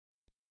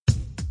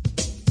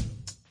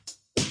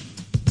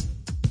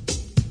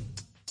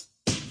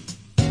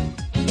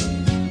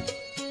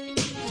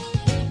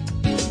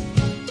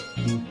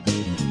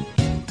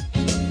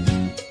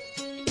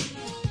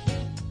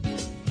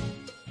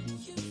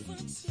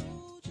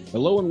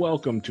Hello and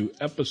welcome to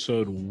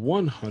episode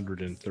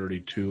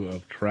 132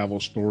 of Travel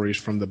Stories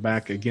from the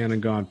Back Again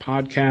and Gone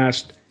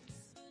podcast.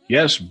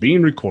 Yes,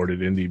 being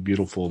recorded in the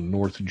beautiful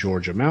North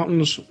Georgia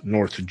mountains,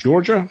 North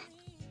Georgia.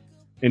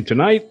 And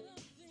tonight,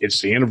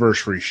 it's the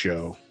anniversary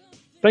show.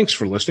 Thanks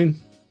for listening.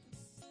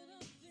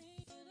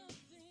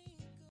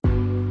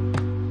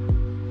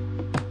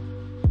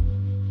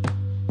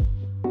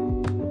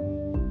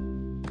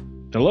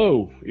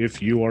 Hello,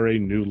 if you are a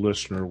new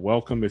listener,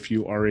 welcome. If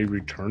you are a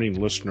returning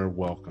listener,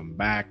 welcome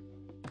back.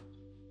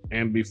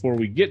 And before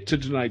we get to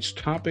tonight's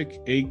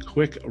topic, a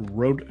quick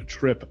road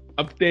trip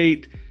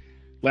update.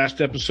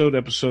 Last episode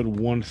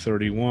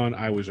 131,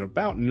 I was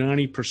about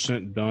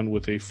 90% done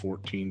with a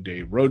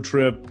 14-day road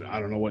trip.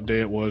 I don't know what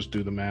day it was,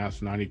 do the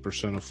math,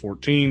 90% of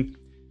 14.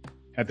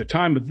 At the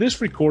time of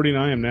this recording,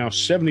 I am now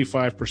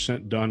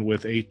 75% done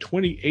with a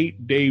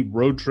 28-day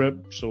road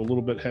trip. So a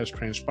little bit has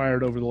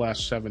transpired over the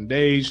last 7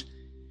 days.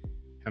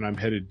 And I'm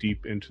headed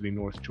deep into the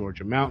North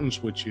Georgia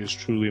mountains, which is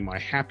truly my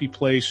happy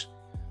place.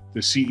 The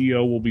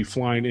CEO will be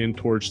flying in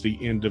towards the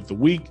end of the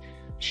week.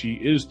 She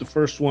is the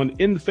first one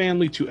in the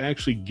family to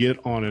actually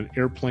get on an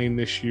airplane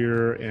this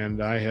year,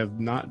 and I have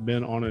not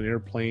been on an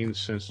airplane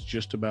since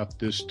just about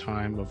this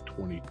time of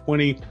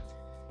 2020.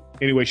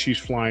 Anyway, she's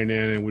flying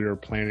in, and we are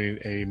planning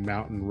a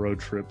mountain road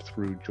trip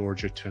through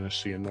Georgia,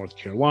 Tennessee, and North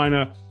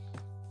Carolina,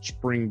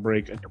 spring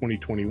break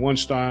 2021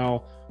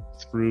 style,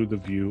 through the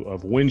view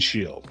of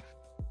Windshield.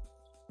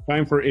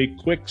 Time for a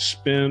quick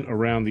spin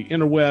around the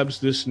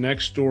interwebs. This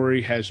next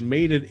story has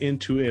made it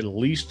into at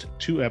least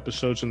 2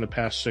 episodes in the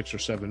past 6 or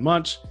 7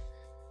 months.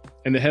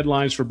 And the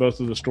headlines for both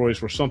of the stories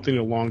were something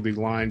along the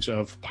lines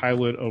of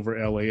pilot over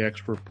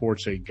LAX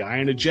reports a guy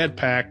in a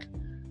jetpack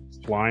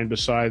flying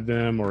beside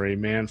them, or a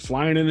man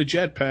flying in a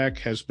jetpack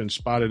has been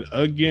spotted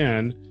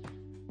again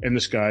in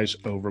the skies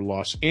over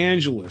Los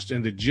Angeles.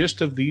 And the gist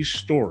of these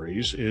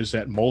stories is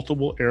that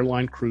multiple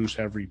airline crews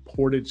have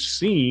reported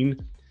seeing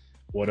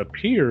what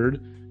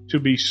appeared to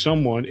be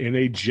someone in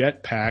a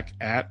jetpack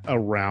at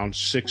around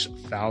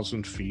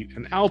 6,000 feet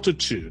in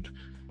altitude.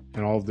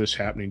 And all of this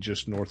happening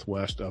just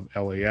northwest of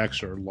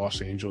LAX, or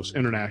Los Angeles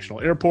International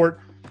Airport.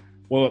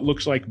 Well, it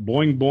looks like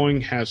Boing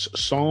Boing has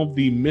solved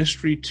the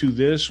mystery to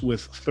this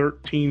with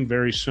 13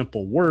 very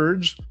simple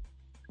words.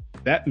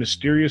 That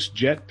mysterious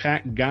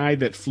jetpack guy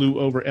that flew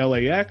over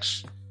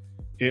LAX,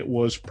 it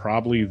was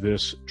probably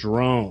this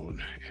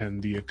drone.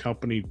 And the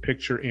accompanied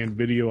picture and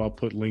video, I'll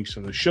put links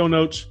in the show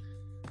notes,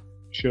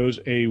 shows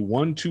a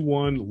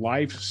 1-to-1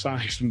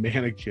 life-size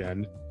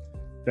mannequin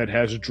that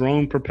has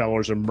drone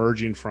propellers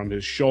emerging from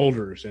his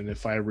shoulders. And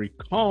if I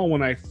recall,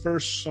 when I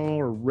first saw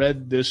or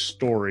read this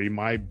story,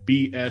 my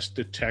BS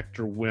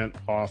detector went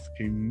off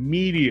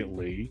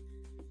immediately.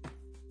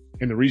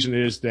 And the reason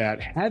is that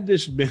had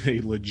this been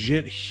a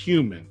legit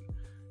human,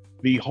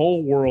 the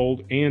whole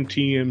world and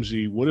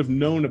TMZ would have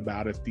known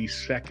about it the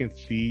second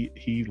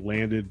he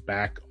landed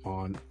back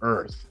on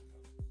Earth.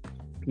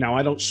 Now,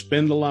 I don't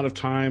spend a lot of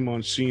time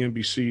on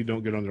CNBC,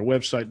 don't get on their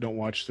website, don't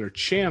watch their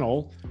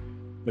channel,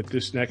 but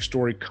this next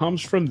story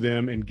comes from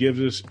them and gives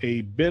us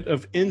a bit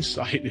of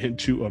insight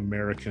into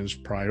Americans'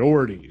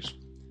 priorities.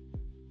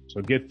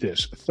 So get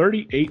this,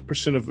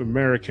 38% of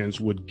Americans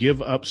would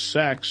give up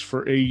sex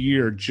for a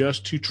year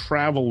just to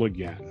travel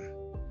again.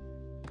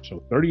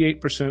 So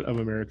 38% of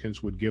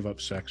Americans would give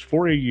up sex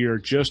for a year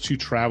just to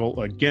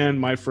travel again.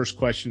 My first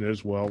question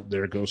is, well,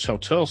 there goes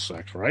hotel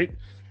sex, right?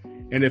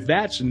 And if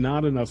that's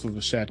not enough of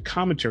a sad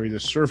commentary, the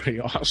survey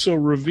also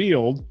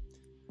revealed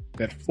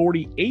that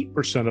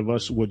 48% of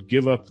us would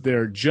give up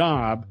their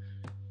job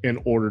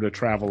in order to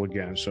travel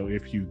again. So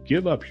if you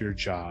give up your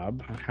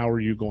job, how are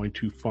you going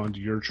to fund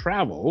your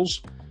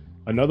travels?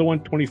 Another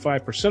one,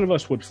 25% of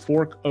us would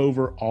fork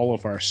over all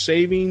of our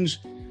savings.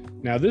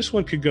 Now, this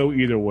one could go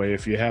either way.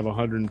 If you have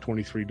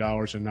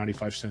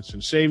 $123.95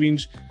 in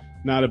savings,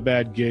 not a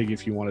bad gig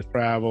if you want to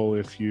travel.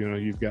 If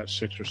you've got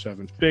 6 or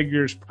 7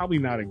 figures, probably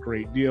not a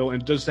great deal.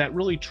 And does that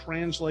really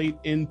translate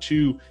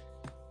into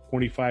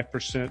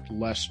 25%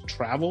 less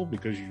travel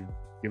because you're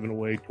giving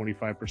away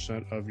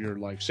 25% of your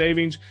life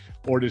savings?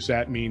 Or does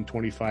that mean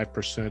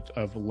 25%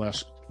 of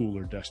less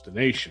cooler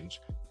destinations?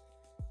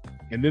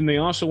 And then they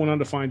also went on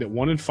to find that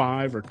 1 in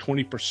 5 or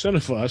 20%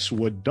 of us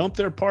would dump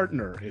their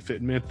partner if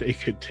it meant they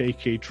could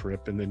take a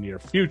trip in the near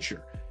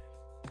future.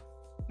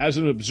 As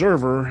an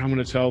observer, I'm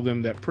going to tell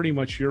them that pretty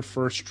much your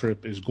first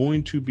trip is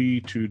going to be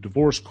to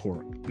divorce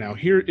court. Now,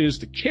 here is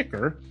the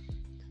kicker,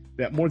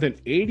 that more than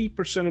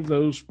 80% of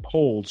those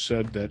polled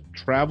said that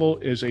travel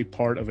is a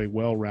part of a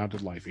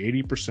well-rounded life.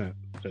 80%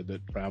 said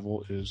that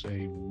travel is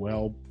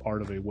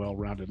part of a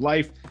well-rounded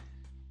life.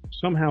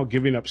 Somehow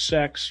giving up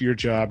sex, your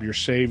job, your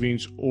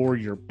savings, or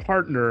your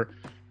partner,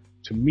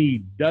 to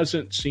me,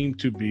 doesn't seem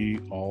to be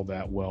all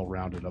that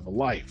well-rounded of a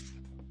life.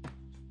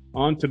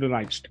 On to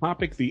tonight's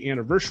topic, the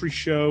anniversary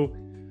show.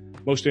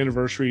 Most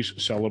anniversaries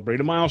celebrate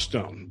a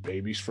milestone.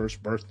 Baby's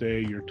first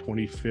birthday, your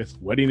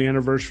 25th wedding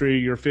anniversary,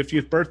 your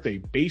 50th birthday.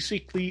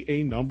 Basically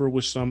a number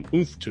with some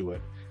oomph to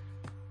it.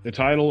 The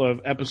title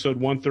of episode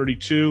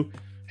 132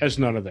 has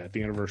none of that,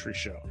 the anniversary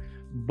show.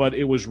 But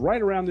it was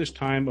right around this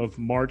time of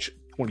March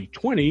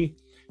 2020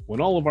 when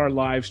all of our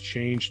lives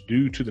changed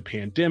due to the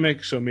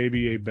pandemic. So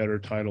maybe a better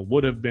title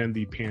would have been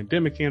the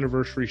Pandemic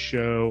Anniversary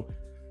Show,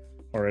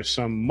 or as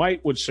some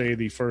would say,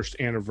 the first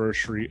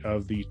anniversary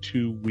of the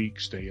 2-week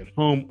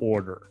stay-at-home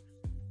order.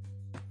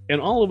 And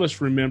all of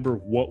us remember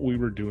what we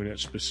were doing at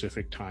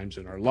specific times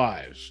in our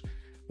lives.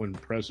 When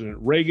President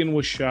Reagan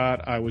was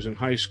shot, I was in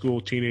high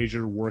school,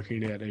 teenager,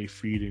 working at a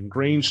feed and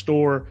grain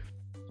store.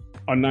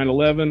 On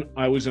 9/11,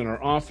 I was in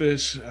our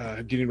office,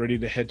 getting ready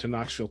to head to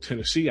Knoxville,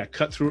 Tennessee. I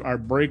cut through our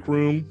break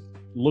room,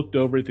 looked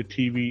over at the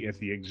TV at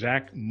the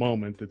exact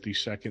moment that the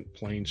second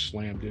plane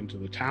slammed into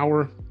the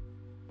tower.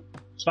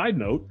 Side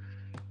note,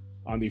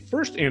 on the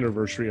first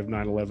anniversary of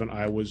 9/11,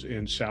 I was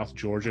in South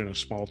Georgia, in a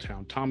small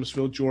town,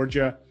 Thomasville,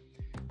 Georgia,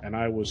 and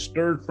I was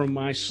stirred from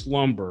my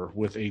slumber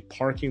with a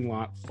parking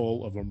lot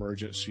full of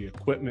emergency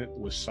equipment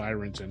with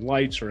sirens and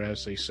lights, or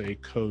as they say,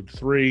 Code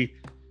 3.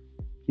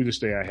 To this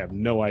day, I have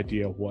no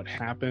idea what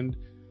happened,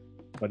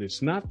 but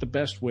it's not the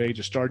best way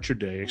to start your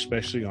day,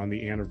 especially on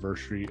the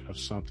anniversary of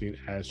something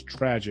as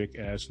tragic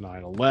as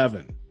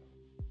 9/11.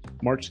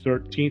 March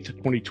 13th,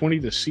 2020,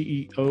 the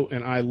CEO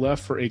and I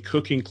left for a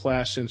cooking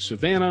class in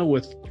Savannah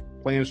with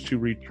plans to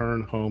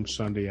return home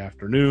Sunday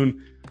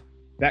afternoon.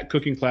 That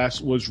cooking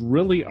class was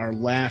really our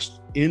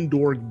last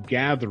indoor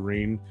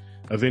gathering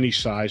of any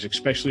size,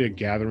 especially a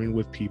gathering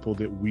with people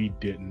that we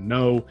didn't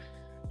know.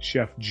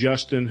 Chef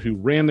Justin, who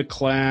ran the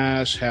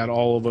class, had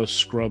all of us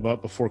scrub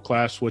up before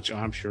class, which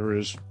I'm sure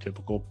is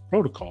typical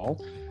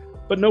protocol.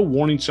 But no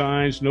warning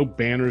signs, no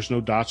banners,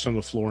 no dots on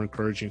the floor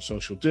encouraging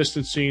social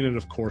distancing, and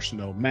of course,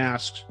 no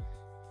masks.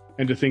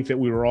 And to think that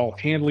we were all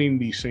handling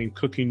the same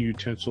cooking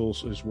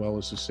utensils as well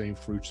as the same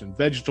fruits and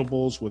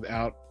vegetables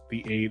without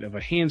the aid of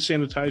a hand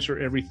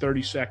sanitizer every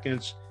 30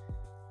 seconds,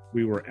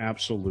 we were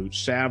absolute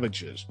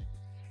savages.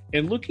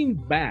 And looking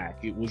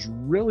back, it was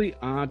really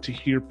odd to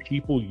hear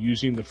people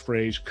using the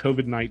phrase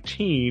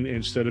COVID-19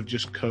 instead of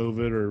just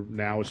COVID, or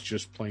now it's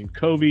just plain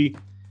COVID.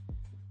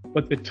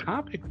 But the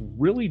topic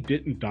really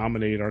didn't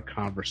dominate our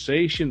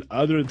conversation,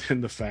 other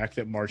than the fact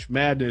that March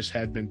Madness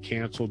had been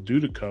canceled due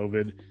to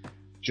COVID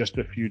just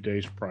a few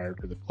days prior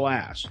to the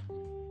class.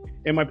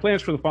 And my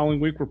plans for the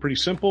following week were pretty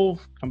simple.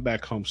 Come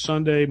back home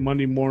Sunday.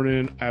 Monday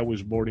morning, I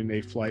was boarding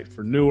a flight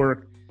for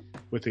Newark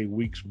with a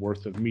week's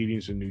worth of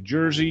meetings in New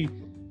Jersey.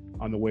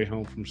 On the way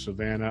home from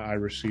Savannah, I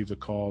received a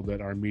call that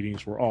our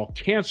meetings were all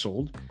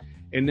canceled.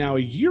 And now,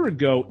 a year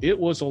ago, it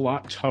was a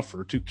lot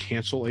tougher to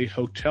cancel a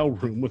hotel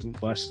room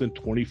with less than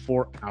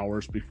 24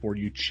 hours before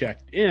you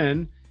checked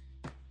in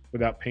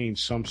without paying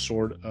some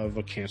sort of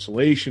a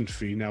cancellation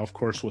fee. Now, of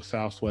course, with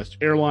Southwest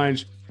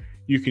Airlines,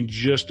 you can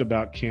just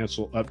about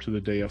cancel up to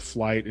the day of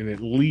flight and at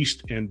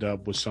least end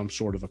up with some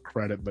sort of a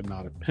credit, but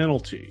not a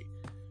penalty.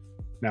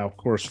 Now, of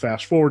course,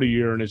 fast forward a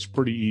year and it's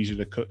pretty easy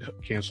to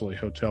cancel a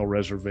hotel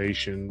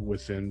reservation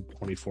within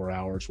 24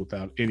 hours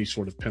without any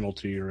sort of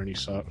penalty or any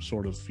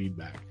sort of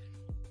feedback.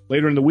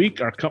 Later in the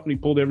week, our company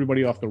pulled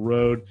everybody off the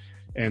road,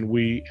 and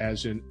we,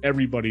 as in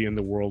everybody in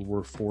the world,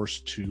 were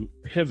forced to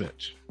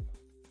pivot.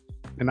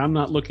 And I'm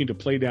not looking to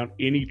play down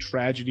any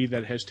tragedy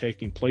that has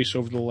taken place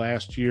over the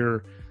last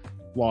year.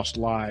 Lost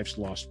lives,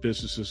 lost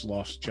businesses,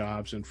 lost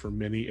jobs, and for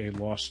many, a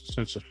lost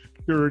sense of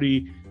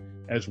security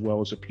as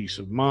well as a peace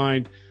of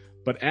mind.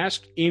 But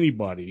ask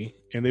anybody,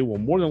 and they will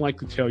more than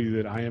likely tell you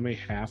that I am a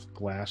half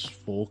glass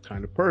full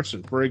kind of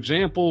person. For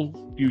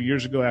example, a few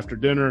years ago after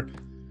dinner,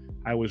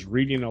 I was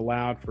reading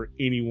aloud for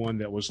anyone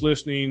that was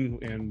listening.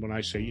 And when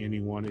I say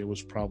anyone, it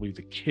was probably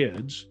the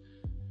kids.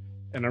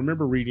 And I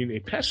remember reading, a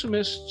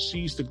pessimist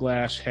sees the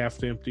glass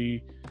half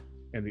empty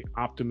and the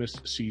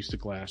optimist sees the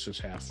glass as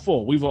half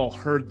full. We've all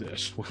heard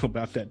this. Well,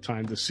 about that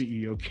time, the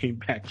CEO came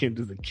back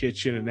into the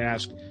kitchen and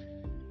asked,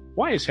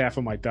 "Why is half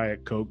of my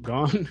Diet Coke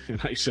gone?" And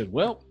I said,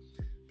 "Well,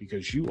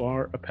 because you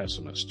are a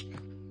pessimist."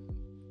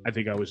 I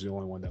think I was the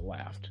only one that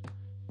laughed.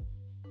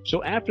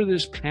 So after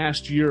this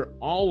past year,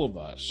 all of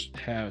us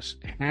has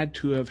had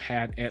to have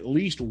had at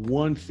least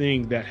one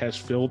thing that has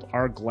filled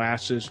our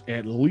glasses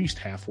at least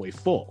halfway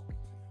full.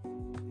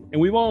 And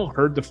we've all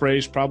heard the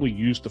phrase, probably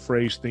used the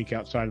phrase, think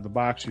outside of the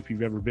box. If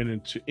you've ever been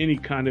into any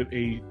kind of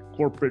a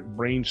corporate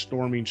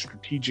brainstorming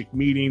strategic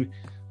meeting,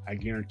 I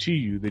guarantee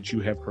you that you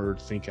have heard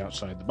think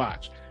outside the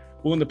box.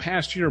 Well, in the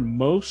past year,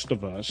 most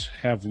of us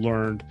have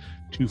learned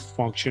to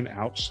function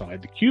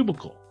outside the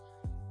cubicle.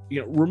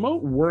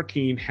 Remote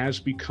working has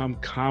become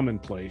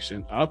commonplace,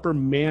 and upper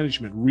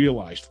management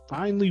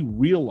finally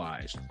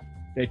realized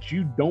that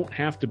you don't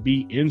have to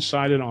be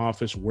inside an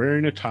office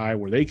wearing a tie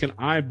where they can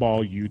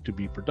eyeball you to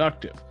be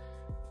productive.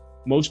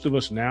 Most of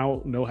us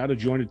now know how to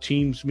join a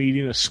Teams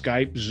meeting, a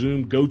Skype,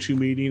 Zoom,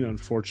 GoToMeeting.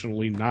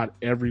 Unfortunately, not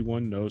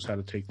everyone knows how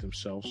to take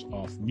themselves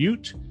off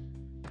mute,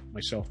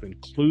 myself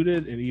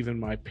included, and even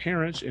my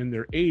parents in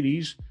their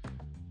 80s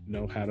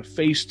know how to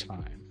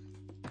FaceTime.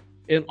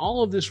 And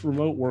all of the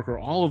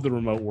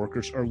remote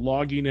workers are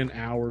logging in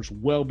hours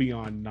well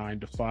beyond 9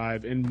 to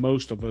 5, and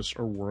most of us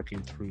are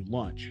working through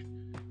lunch.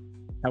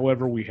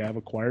 However, we have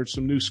acquired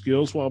some new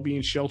skills while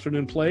being sheltered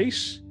in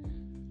place.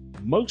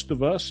 Most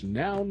of us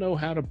now know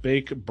how to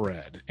bake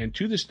bread, and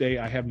to this day,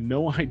 I have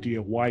no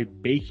idea why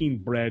baking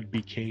bread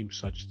became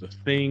such the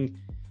thing.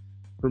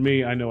 For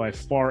me, I know I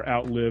far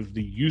outlived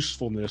the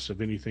usefulness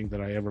of anything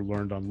that I ever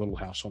learned on Little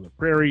House on the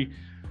Prairie.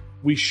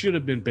 We should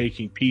have been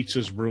baking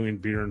pizzas, brewing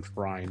beer, and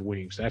frying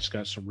wings. That's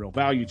got some real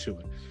value to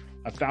it.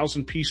 A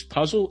 1,000-piece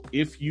puzzle,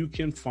 if you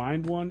can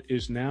find one,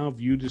 is now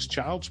viewed as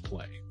child's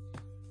play.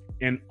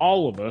 And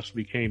all of us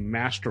became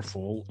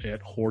masterful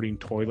at hoarding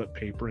toilet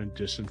paper and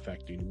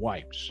disinfecting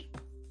wipes.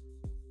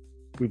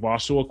 We've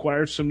also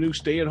acquired some new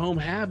stay-at-home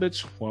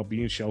habits while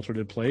being sheltered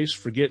in place.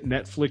 Forget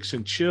Netflix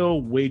and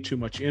chill, way too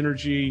much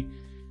energy.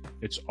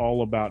 It's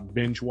all about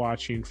binge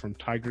watching, from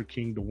Tiger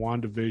King to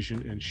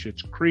WandaVision and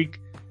Schitt's Creek.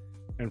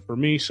 And for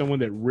me, someone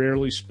that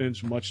rarely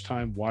spends much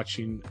time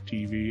watching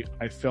TV,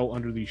 I fell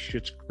under the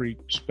Schitt's Creek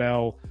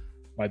spell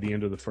by the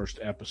end of the first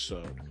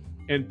episode.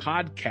 And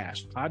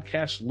podcast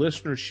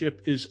listenership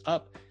is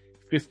up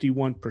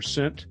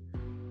 51%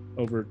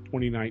 over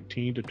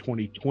 2019 to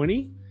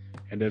 2020.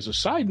 And as a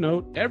side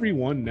note,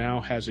 everyone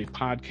now has a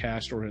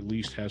podcast, or at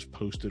least has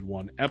posted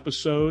one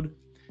episode.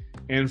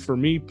 And for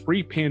me,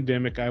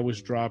 pre-pandemic, I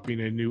was dropping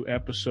a new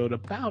episode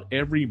about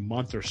every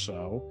month or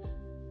so.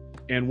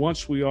 And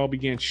once we all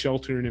began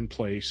sheltering in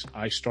place,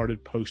 I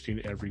started posting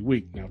every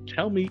week. Now,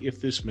 tell me if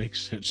this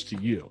makes sense to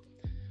you.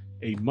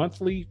 A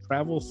monthly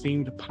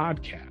travel-themed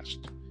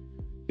podcast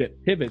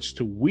that pivots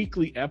to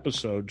weekly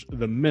episodes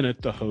the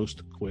minute the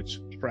host quits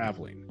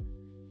traveling.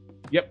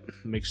 Yep,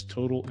 makes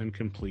total and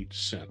complete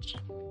sense.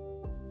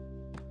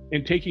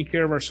 And taking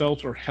care of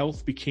ourselves, our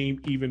health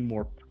became even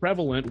more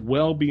prevalent,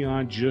 well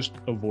beyond just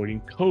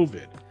avoiding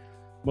COVID.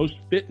 Most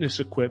fitness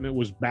equipment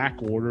was back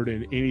ordered,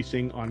 and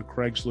anything on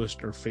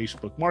Craigslist or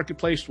Facebook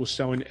Marketplace was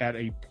selling at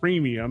a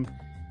premium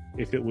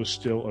if it was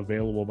still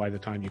available by the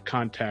time you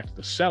contact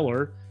the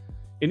seller.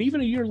 And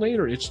even a year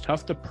later, it's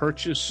tough to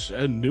purchase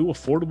a new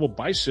affordable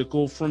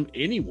bicycle from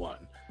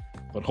anyone.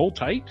 But hold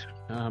tight.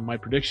 My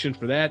prediction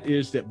for that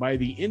is that by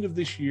the end of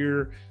this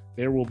year,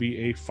 there will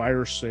be a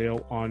fire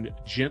sale on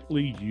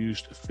gently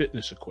used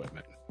fitness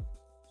equipment.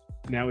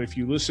 Now, if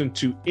you listen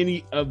to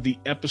any of the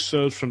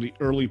episodes from the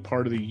early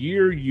part of the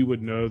year, you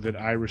would know that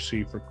I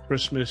received for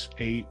Christmas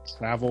a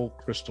travel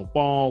crystal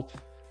ball.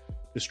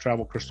 This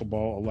travel crystal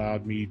ball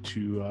allowed me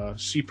to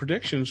see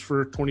predictions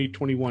for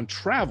 2021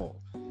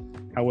 travel.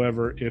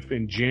 However, if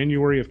in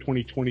January of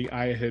 2020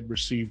 I had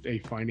received a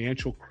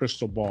financial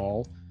crystal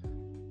ball,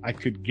 I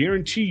could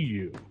guarantee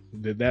you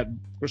that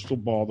crystal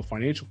ball, the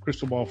financial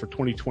crystal ball for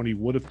 2020,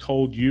 would have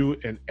told you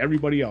and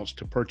everybody else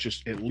to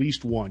purchase at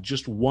least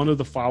just one of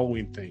the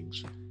following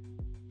things: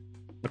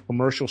 a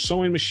commercial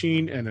sewing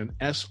machine and an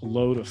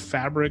S-load of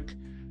fabric.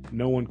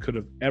 No one could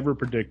have ever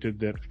predicted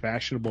that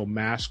fashionable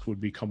masks would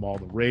become all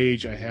the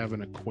rage. I have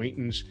an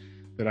acquaintance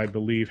that I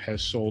believe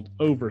has sold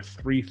over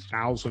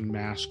 3,000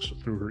 masks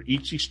through her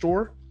Etsy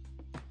store.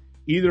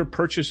 Either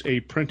purchase a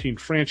printing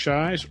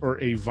franchise or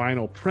a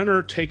vinyl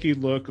printer. Take a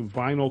look.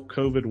 Vinyl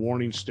COVID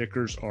warning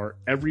stickers are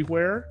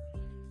everywhere.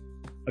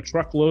 A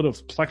truckload of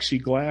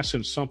plexiglass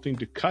and something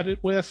to cut it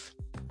with.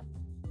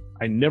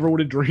 I never would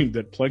have dreamed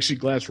that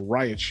plexiglass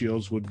riot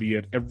shields would be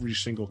at every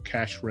single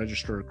cash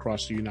register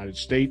across the United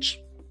States.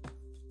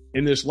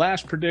 In this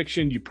last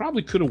prediction, you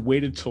probably could have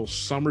waited till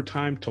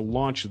summertime to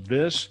launch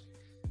this,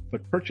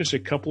 but purchase a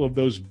couple of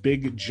those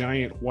big,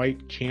 giant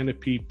white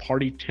canopy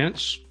party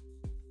tents,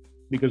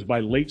 because by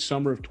late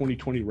summer of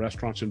 2020,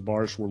 restaurants and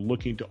bars were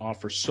looking to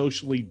offer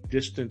socially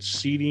distanced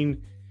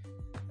seating.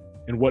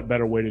 And what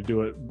better way to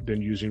do it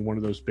than using one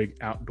of those big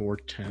outdoor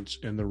tents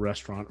in the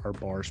restaurant or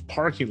bar's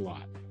parking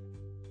lot?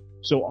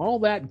 So all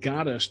that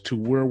got us to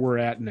where we're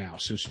at now.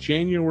 Since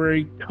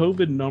January,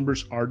 COVID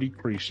numbers are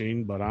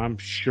decreasing, but I'm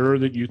sure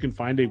that you can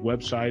find a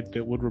website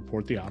that would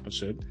report the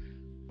opposite.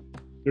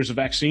 There's a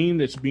vaccine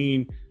that's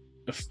being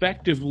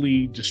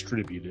effectively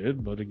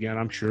distributed, but again,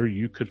 I'm sure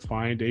you could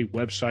find a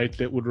website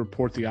that would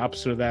report the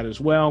opposite of that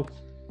as well.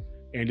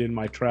 And in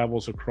my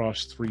travels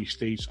across 3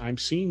 states, I'm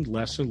seeing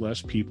less and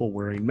less people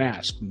wearing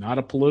masks. Not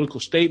a political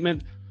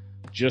statement,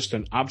 just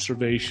an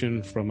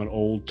observation from an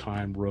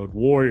old-time road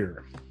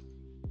warrior.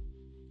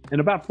 And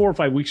about 4 or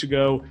 5 weeks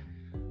ago,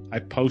 I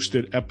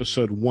posted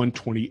episode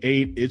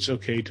 128, It's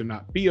Okay to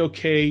Not Be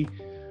Okay,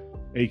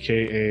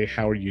 aka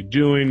How Are You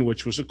Doing,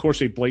 which was, of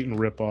course, a blatant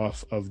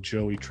ripoff of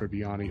Joey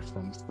Tribbiani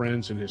from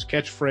Friends and his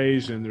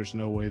catchphrase, and there's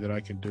no way that I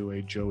can do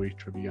a Joey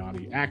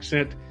Tribbiani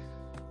accent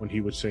when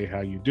he would say,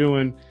 how you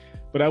doing?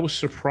 But I was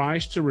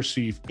surprised to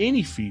receive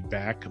any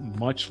feedback,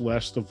 much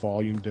less the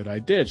volume that I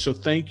did. So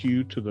thank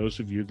you to those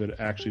of you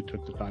that actually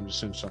took the time to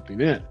send something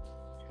in.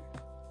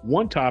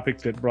 One topic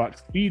that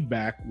brought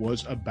feedback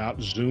was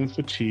about Zoom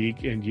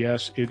fatigue, and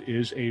yes, it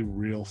is a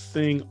real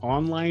thing.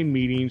 Online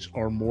meetings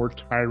are more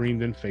tiring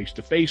than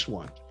face-to-face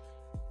ones.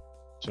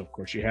 So, of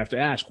course, you have to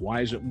ask, why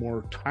is it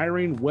more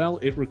tiring? Well,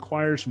 it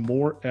requires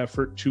more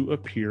effort to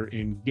appear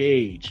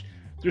engaged.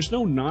 There's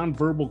no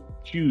nonverbal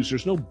cues.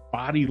 There's no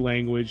body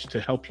language to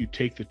help you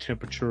take the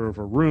temperature of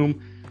a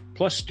room.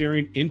 Plus,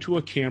 staring into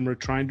a camera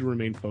trying to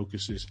remain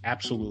focused is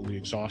absolutely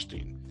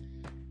exhausting.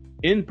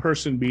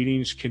 In-person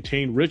meetings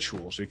contain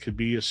rituals. It could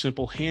be a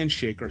simple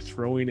handshake or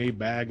throwing a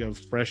bag of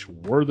fresh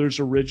Werther's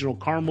Original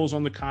Caramels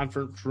on the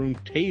conference room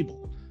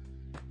table.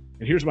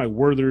 And here's my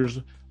Werther's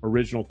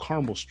Original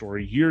Caramel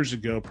story. Years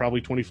ago,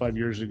 probably 25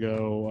 years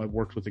ago, I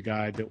worked with a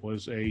guy that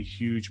was a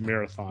huge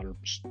marathoner.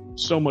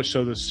 So much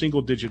so that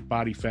single-digit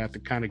body fat, the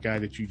kind of guy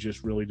that you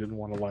just really didn't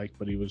want to like,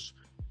 but he was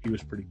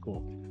pretty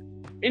cool.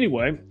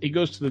 Anyway, he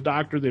goes to the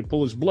doctor. They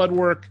pull his blood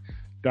work.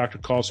 Doctor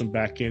calls him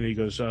back in and he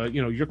goes,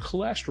 your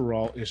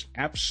cholesterol is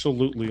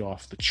absolutely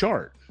off the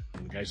chart.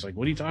 And the guy's like,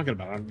 what are you talking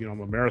about? I'm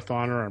a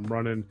marathoner. I'm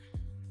running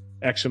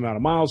X amount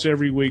of miles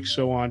every week,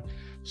 so on.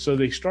 So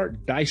they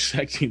start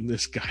dissecting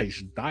this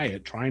guy's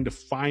diet, trying to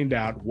find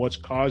out what's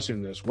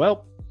causing this.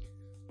 Well,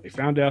 they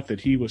found out that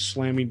he was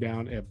slamming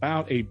down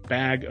about a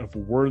bag of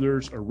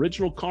Werther's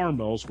Original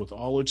Caramels with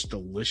all its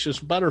delicious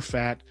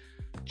butterfat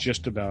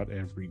just about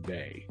every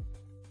day.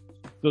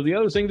 So the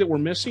other thing that we're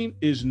missing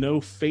is no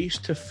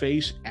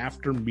face-to-face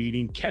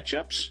after-meeting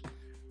catch-ups.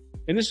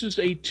 And this is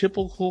a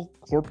typical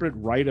corporate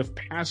rite of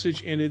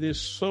passage, and it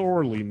is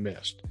sorely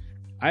missed.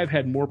 I've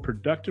had more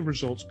productive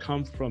results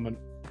come from an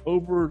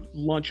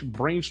over-lunch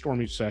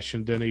brainstorming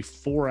session than a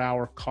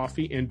 4-hour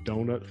coffee and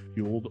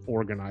donut-fueled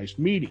organized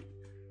meeting.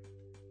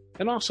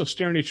 And also,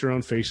 staring at your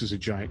own face is a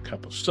giant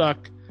cup of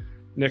suck.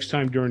 Next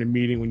time during a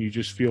meeting when you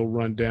just feel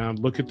run down,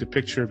 look at the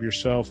picture of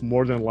yourself.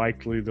 More than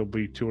likely, there'll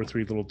be 2 or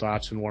 3 little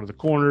dots in one of the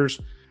corners.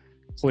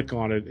 Click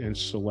on it and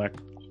select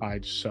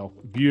Hide Self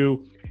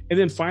View. And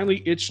then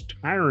finally, it's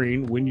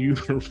tiring when you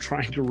are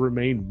trying to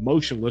remain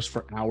motionless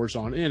for hours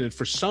on end. And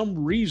for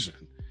some reason,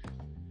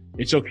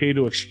 it's okay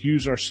to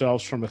excuse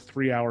ourselves from a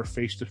 3-hour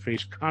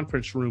face-to-face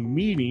conference room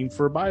meeting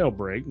for a bio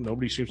break.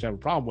 Nobody seems to have a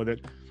problem with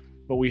it.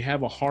 But we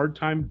have a hard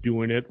time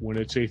doing it when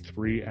it's a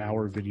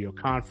 3-hour video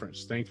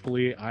conference.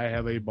 Thankfully, I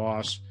have a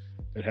boss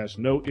that has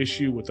no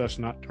issue with us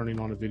not turning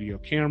on a video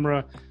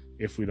camera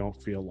if we don't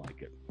feel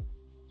like it.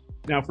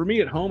 Now, for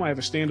me at home, I have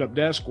a stand-up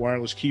desk,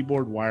 wireless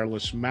keyboard,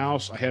 wireless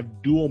mouse. I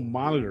have dual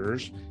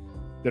monitors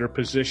that are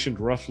positioned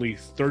roughly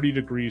 30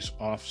 degrees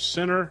off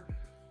center,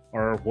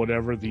 or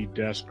whatever the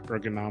desk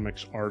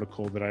ergonomics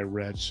article that I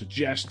read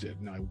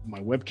suggested. Now,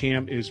 my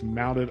webcam is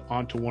mounted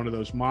onto one of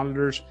those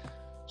monitors.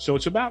 So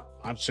it's about,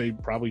 I'd say,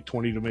 probably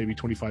 20 to maybe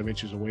 25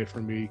 inches away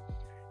from me.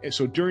 And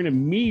so during a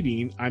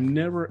meeting, I'm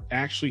never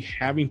actually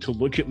having to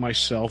look at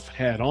myself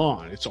head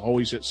on. It's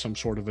always at some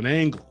sort of an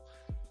angle.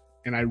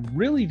 And I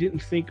really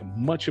didn't think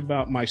much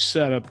about my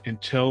setup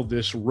until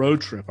this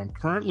road trip. I'm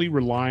currently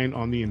relying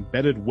on the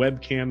embedded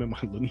webcam in my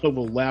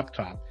Lenovo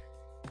laptop.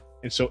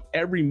 And so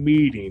every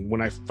meeting,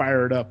 when I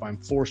fire it up, I'm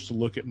forced to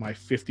look at my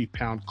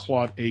 50-pound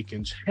Claude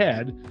Akins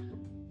head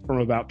from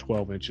about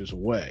 12 inches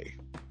away.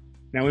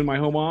 Now, in my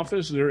home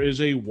office, there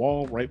is a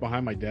wall right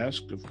behind my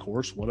desk. Of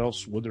course, what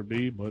else would there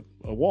be but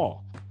a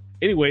wall?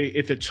 Anyway,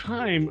 at the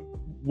time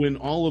when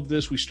all of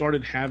this, we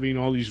started having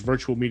all these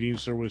virtual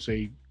meetings, there was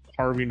a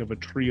carving of a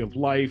tree of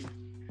life,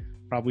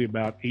 probably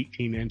about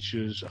 18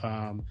 inches.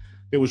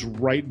 It was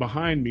right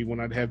behind me when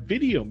I'd have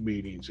video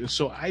meetings. And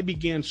so I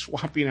began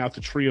swapping out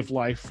the tree of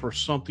life for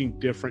something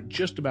different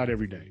just about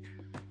every day.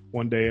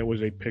 One day it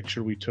was a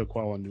picture we took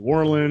while in New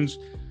Orleans.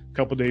 A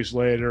couple of days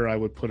later, I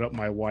would put up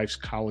my wife's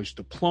college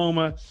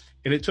diploma,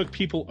 and it took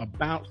people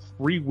about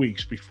 3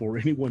 weeks before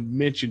anyone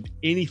mentioned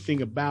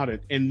anything about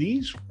it. And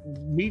these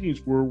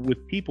meetings were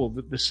with people,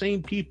 the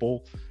same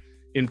people,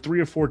 in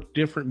 3 or 4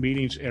 different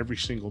meetings every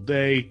single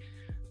day.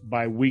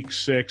 By week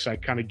 6, I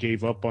kind of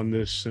gave up on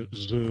this.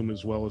 Zoom,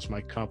 as well as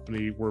my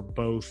company, were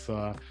both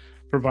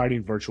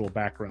providing virtual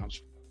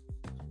backgrounds.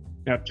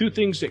 Now, 2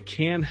 things that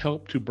can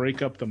help to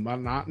break up the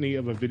monotony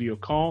of a video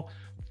call.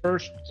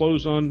 First,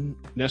 close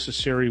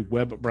unnecessary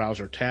web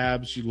browser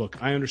tabs.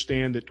 Look, I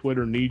understand that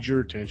Twitter needs your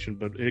attention,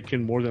 but it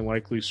can more than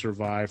likely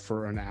survive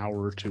for an hour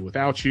or 2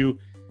 without you.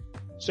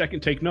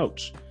 Second, take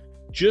notes.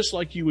 Just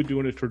like you would do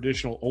in a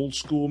traditional old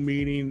school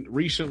meeting.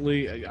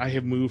 Recently, I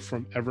have moved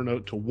from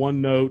Evernote to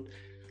OneNote.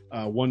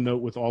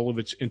 OneNote, with all of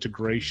its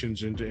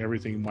integrations into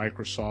everything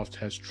Microsoft,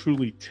 has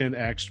truly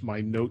 10x'd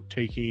my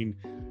note-taking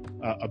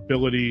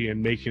ability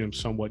and making them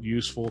somewhat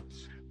useful.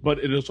 But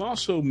it has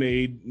also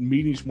made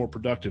meetings more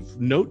productive.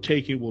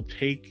 Note-taking will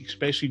take,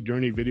 especially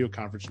during a video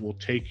conference, will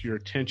take your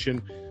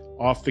attention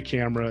off the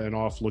camera and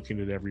off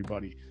looking at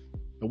everybody.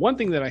 The one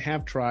thing that I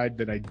have tried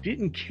that I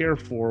didn't care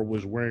for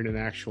was wearing an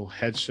actual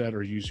headset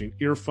or using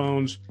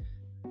earphones.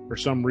 For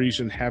some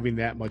reason, having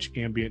that much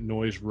ambient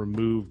noise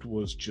removed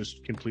was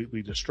just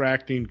completely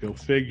distracting. Go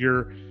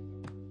figure.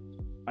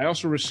 I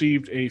also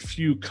received a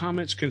few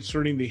comments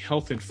concerning the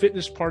health and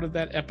fitness part of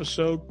that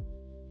episode.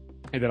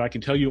 And that I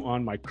can tell you,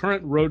 on my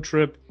current road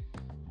trip,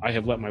 I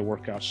have let my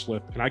workout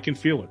slip, and I can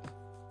feel it.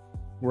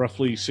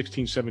 Roughly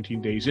 16,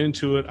 17 days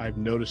into it, I've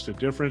noticed a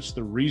difference.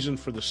 The reason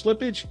for the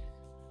slippage?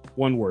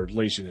 One word: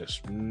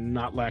 laziness.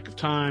 Not lack of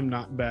time,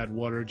 not bad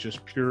water,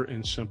 just pure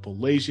and simple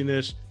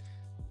laziness.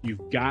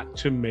 You've got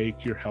to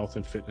make your health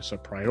and fitness a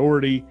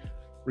priority.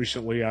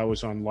 Recently, I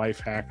was on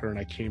Lifehacker, and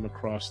I came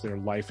across their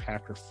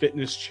Lifehacker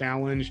Fitness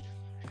Challenge.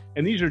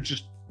 And these are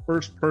just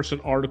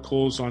first-person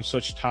articles on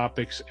such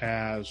topics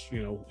as,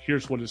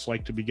 here's what it's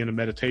like to begin a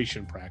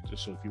meditation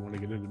practice. So if you want to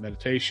get into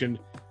meditation,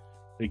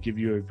 they give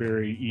you a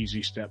very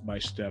easy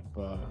step-by-step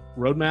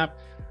roadmap.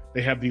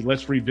 They have the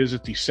Let's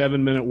Revisit the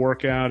 7-minute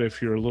workout.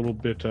 If you're a little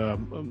bit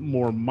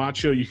more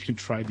macho, you can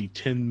try the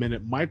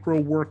 10-minute micro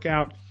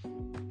workout.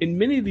 And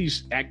many of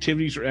these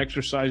activities or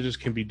exercises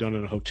can be done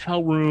in a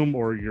hotel room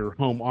or your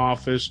home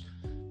office.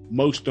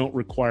 Most don't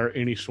require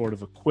any sort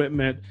of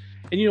equipment.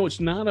 And, it's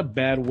not a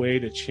bad way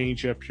to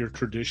change up your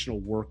traditional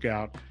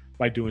workout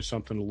by doing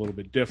something a little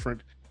bit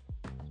different.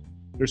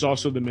 There's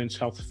also the Men's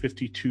Health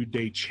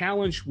 52-Day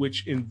Challenge,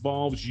 which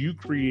involves you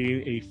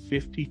creating a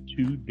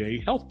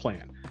 52-day health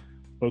plan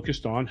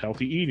focused on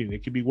healthy eating.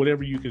 It could be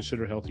whatever you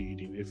consider healthy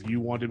eating. If you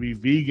want to be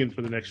vegan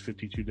for the next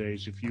 52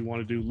 days, if you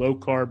want to do low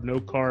carb, no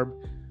carb,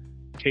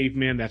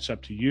 caveman, that's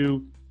up to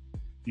you.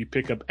 You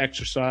pick up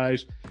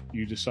exercise.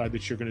 You decide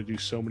that you're going to do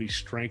so many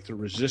strength or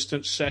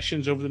resistance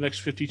sessions over the next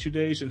 52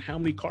 days and how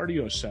many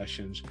cardio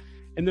sessions.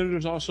 And then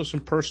there's also some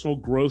personal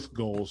growth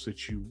goals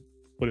that you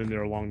put in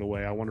there along the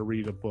way. I want to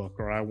read a book,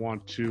 or I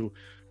want to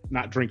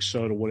not drink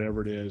soda,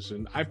 whatever it is.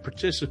 And I've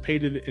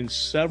participated in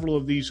several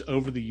of these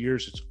over the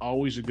years. It's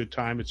always a good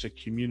time. It's a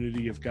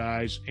community of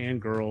guys and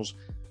girls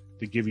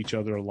to give each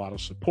other a lot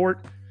of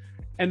support.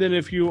 And then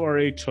if you are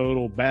a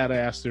total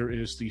badass, there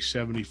is the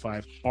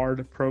 75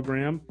 Hard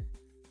program.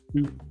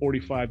 2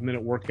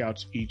 45-minute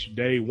workouts each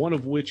day, one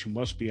of which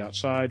must be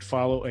outside.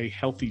 Follow a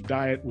healthy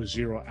diet with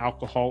 0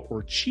 alcohol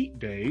or cheat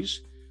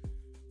days.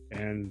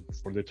 And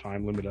for the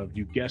time limit of,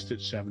 you guessed it,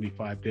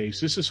 75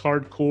 days. This is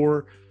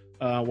hardcore.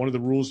 One of the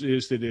rules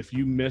is that if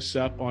you mess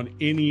up on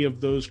any of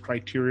those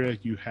criteria,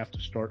 you have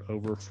to start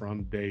over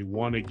from day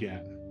one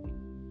again.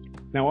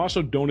 Now,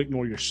 also don't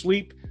ignore your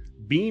sleep.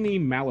 Being a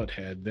mallet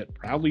head that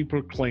proudly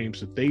proclaims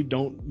that they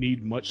don't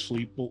need much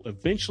sleep will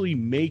eventually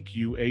make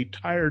you a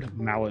tired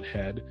mallet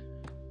head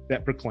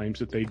that proclaims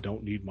that they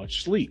don't need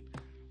much sleep.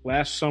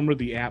 Last summer,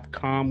 the app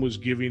Calm was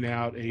giving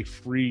out a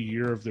free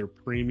year of their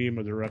premium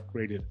or their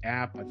upgraded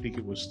app. I think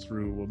it was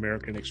through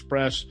American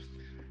Express.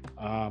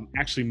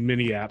 Actually,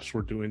 many apps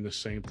were doing the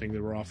same thing. They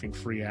were offering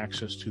free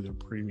access to their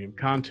premium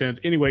content.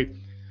 Anyway,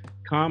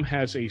 Calm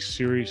has a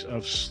series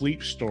of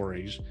sleep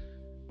stories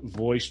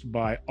voiced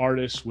by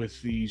artists with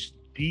these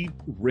deep,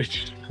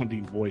 rich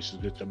sounding voices.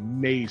 It's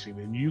amazing,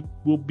 and you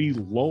will be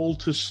lulled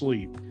to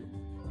sleep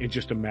in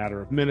just a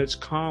matter of minutes.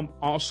 Calm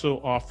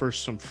also offers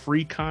some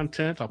free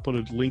content. I'll put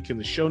a link in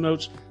the show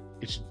notes.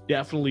 It's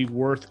definitely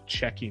worth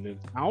checking it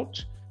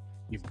out.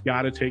 You've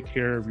got to take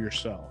care of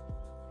yourself.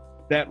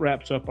 That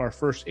wraps up our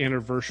first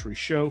anniversary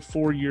show,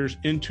 4 years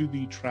into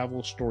the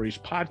Travel Stories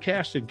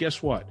podcast. And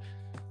guess what?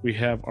 We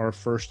have our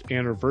first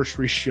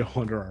anniversary show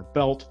under our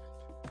belt.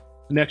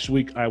 Next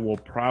week, I will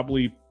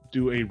probably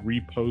do a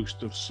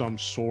repost of some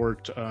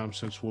sort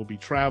since we'll be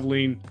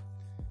traveling.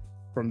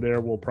 From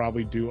there, we'll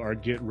probably do our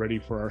get ready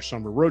for our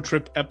summer road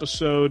trip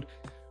episode.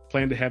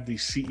 Plan to have the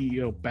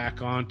CEO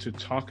back on to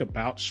talk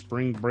about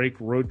spring break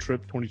road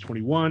trip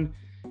 2021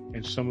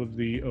 and some of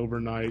the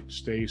overnight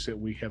stays that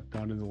we have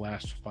done in the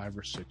last 5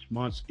 or 6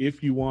 months.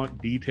 If you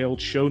want detailed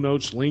show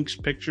notes, links,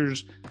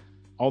 pictures,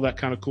 all that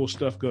kind of cool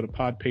stuff, go to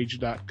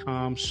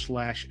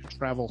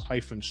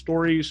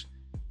podpage.com/travel-stories.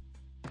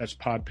 That's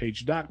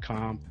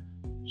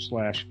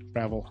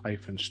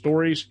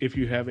podpage.com/travel-stories. If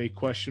you have a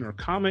question or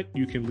comment,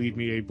 you can leave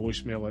me a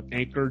voicemail at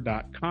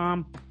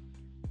anchor.com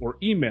or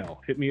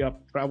email. Hit me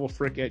up,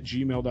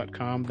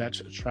 travelfrick@gmail.com.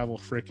 That's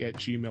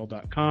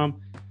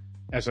travelfrick@gmail.com.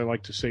 As I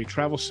like to say,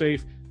 travel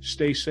safe,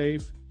 stay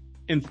safe,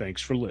 and thanks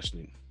for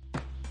listening.